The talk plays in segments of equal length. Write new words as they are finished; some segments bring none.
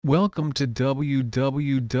Welcome to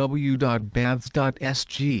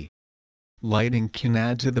www.baths.sg. Lighting can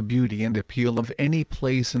add to the beauty and appeal of any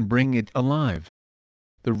place and bring it alive.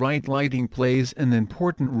 The right lighting plays an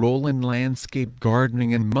important role in landscape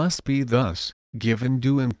gardening and must be thus given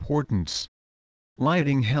due importance.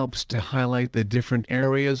 Lighting helps to highlight the different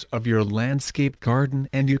areas of your landscape garden,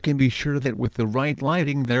 and you can be sure that with the right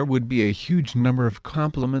lighting there would be a huge number of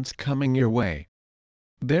compliments coming your way.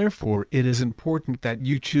 Therefore it is important that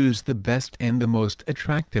you choose the best and the most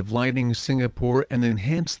attractive lighting Singapore and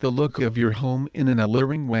enhance the look of your home in an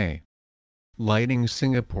alluring way. Lighting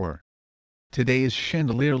Singapore. Today's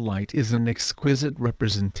chandelier light is an exquisite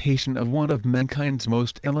representation of one of mankind's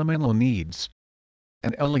most elemental needs.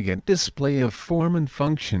 An elegant display of form and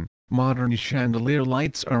function, modern chandelier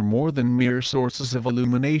lights are more than mere sources of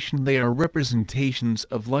illumination, they are representations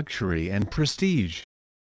of luxury and prestige.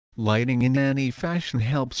 Lighting in any fashion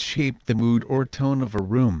helps shape the mood or tone of a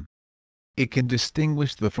room. It can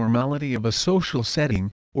distinguish the formality of a social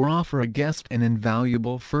setting, or offer a guest an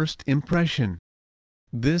invaluable first impression.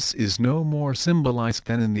 This is no more symbolized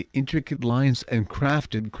than in the intricate lines and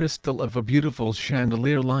crafted crystal of a beautiful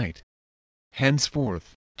chandelier light.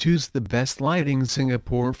 Henceforth, choose the best lighting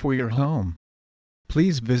Singapore for your home.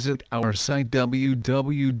 Please visit our site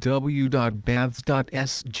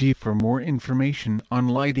www.baths.sg for more information on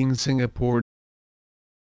Lighting Singapore.